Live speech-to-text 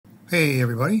Hey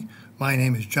everybody, my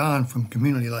name is John from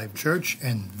Community Life Church,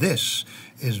 and this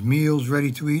is Meals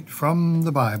Ready to Eat from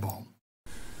the Bible.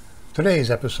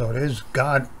 Today's episode is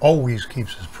God always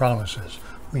keeps his promises.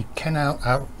 We cannot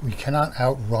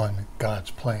outrun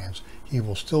God's plans. He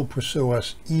will still pursue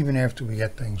us even after we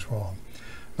get things wrong.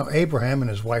 Now, Abraham and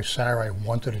his wife Sarai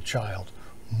wanted a child.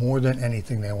 More than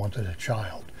anything, they wanted a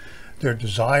child. Their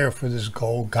desire for this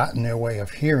goal got in their way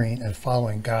of hearing and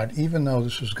following God, even though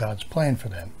this was God's plan for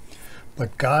them.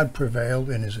 But God prevailed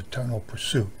in his eternal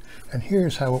pursuit. And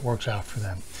here's how it works out for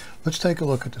them. Let's take a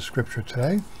look at the scripture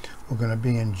today. We're going to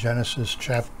be in Genesis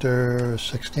chapter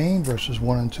 16, verses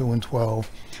 1 and 2 and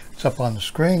 12. It's up on the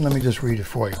screen. Let me just read it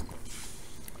for you.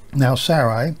 Now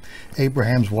Sarai,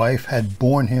 Abraham's wife, had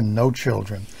borne him no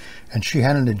children, and she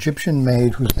had an Egyptian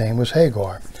maid whose name was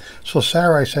Hagar. So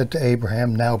Sarai said to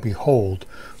Abraham, "Now behold,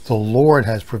 the Lord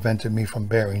has prevented me from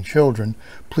bearing children.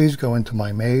 Please go into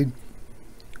my maid.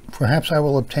 Perhaps I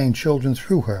will obtain children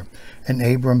through her." And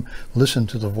Abram listened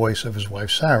to the voice of his wife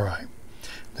Sarai.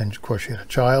 Then, of course, she had a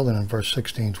child, and in verse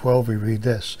 16-12 we read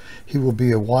this: "He will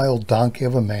be a wild donkey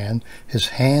of a man, his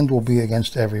hand will be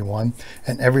against everyone,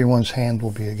 and everyone's hand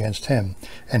will be against him,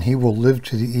 and he will live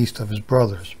to the east of his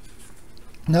brothers."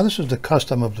 Now, this was the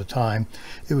custom of the time.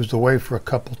 It was the way for a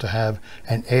couple to have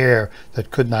an heir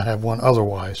that could not have one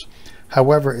otherwise.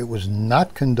 However, it was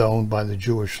not condoned by the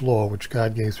Jewish law, which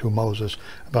God gave through Moses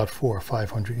about 400 or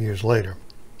 500 years later.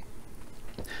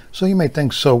 So you may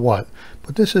think, so what?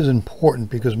 But this is important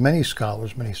because many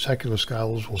scholars, many secular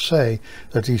scholars, will say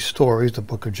that these stories, the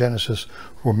book of Genesis,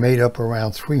 were made up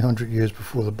around 300 years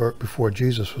before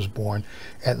Jesus was born,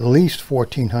 at least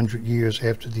 1400 years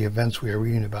after the events we are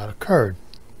reading about occurred.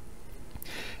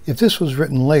 If this was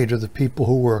written later, the people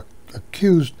who were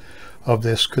accused of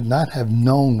this could not have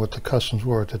known what the customs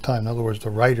were at the time. In other words, the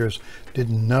writers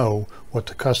didn't know what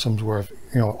the customs were,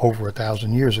 over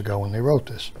 1,000 years ago when they wrote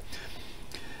this.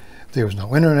 There was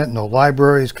no internet, no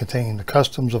libraries containing the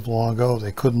customs of long ago.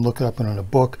 They couldn't look it up in a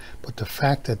book, but the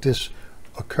fact that this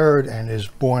occurred and is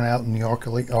borne out in the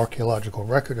archaeological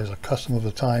record as a custom of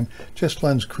the time just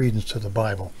lends credence to the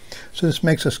Bible. So this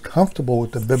makes us comfortable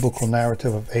with the biblical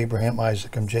narrative of Abraham,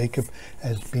 Isaac, and Jacob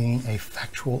as being a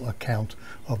factual account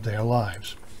of their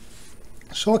lives.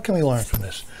 So what can we learn from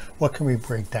this? What can we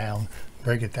break it down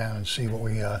and see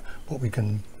what we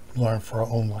can learn for our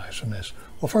own lives from this?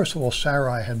 Well, first of all,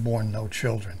 Sarai had borne no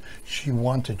children. She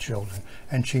wanted children,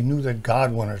 and she knew that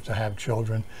God wanted her to have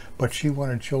children, but she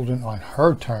wanted children on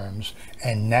her terms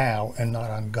and now, and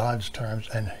not on God's terms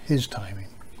and his timing.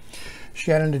 She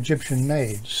had an Egyptian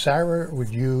maid. Sarah would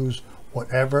use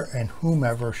whatever and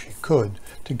whomever she could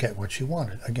to get what she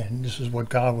wanted. Again, this is what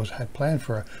God had planned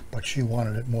for her, but she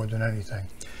wanted it more than anything.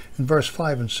 In verse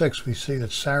 5 and 6, we see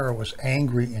that Sarah was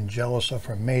angry and jealous of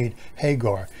her maid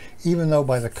Hagar, even though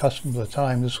by the custom of the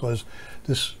time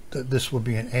this would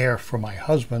be an heir for my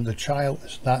husband. The child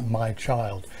is not my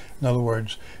child. In other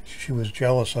words, she was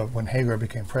jealous of, when Hagar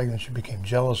became pregnant, she became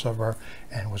jealous of her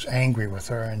and was angry with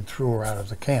her and threw her out of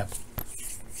the camp.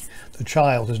 The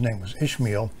child, his name was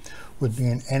Ishmael, would be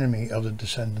an enemy of the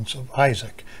descendants of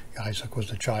Isaac. Isaac was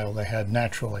the child they had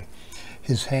naturally.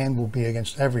 His hand will be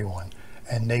against everyone,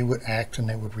 and they would act and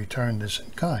they would return this in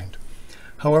kind.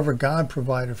 However, God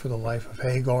provided for the life of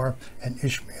Hagar and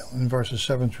Ishmael. In verses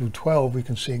 7 through 12, we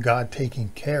can see God taking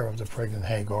care of the pregnant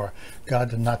Hagar.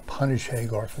 God did not punish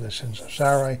Hagar for the sins of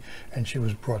Sarai, and she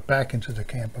was brought back into the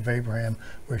camp of Abraham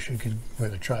where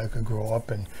the child could grow up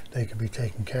and they could be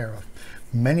taken care of.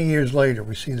 Many years later,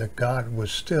 we see that God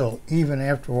was still, even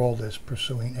after all this,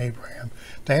 pursuing Abraham.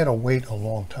 They had to wait a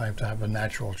long time to have a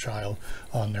natural child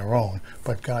on their own,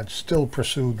 but God still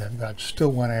pursued them. God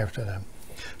still went after them.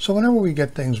 So whenever we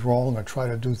get things wrong or try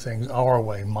to do things our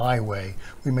way, my way,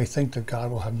 we may think that God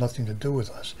will have nothing to do with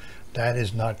us. That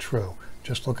is not true.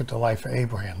 Just look at the life of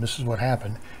Abraham. This is what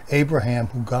happened. Abraham,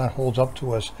 who God holds up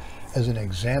to us as an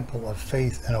example of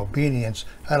faith and obedience,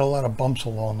 had a lot of bumps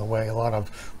along the way, a lot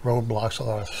of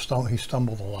roadblocks, he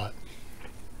stumbled a lot.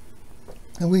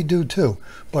 And we do too.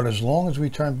 But as long as we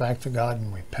turn back to God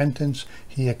in repentance,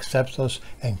 he accepts us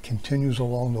and continues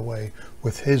along the way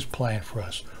with his plan for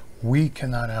us. We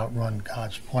cannot outrun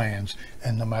God's plans,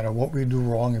 and no matter what we do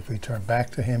wrong, if we turn back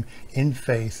to him in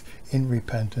faith, in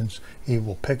repentance, he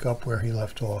will pick up where he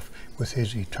left off with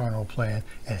his eternal plan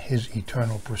and his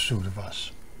eternal pursuit of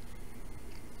us.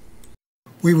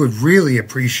 We would really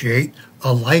appreciate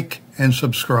a like and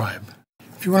subscribe.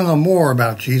 If you want to know more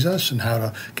about Jesus and how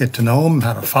to get to know him,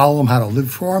 how to follow him, how to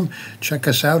live for him, check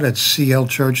us out at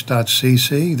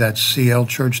clchurch.cc. That's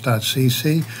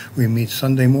clchurch.cc. We meet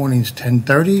Sunday mornings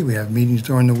 10:30. We have meetings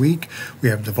during the week. We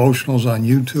have devotionals on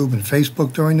YouTube and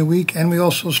Facebook during the week. And we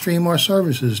also stream our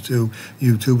services to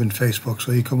YouTube and Facebook,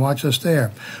 so you can watch us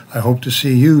there. I hope to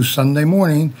see you Sunday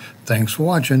morning. Thanks for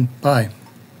watching. Bye.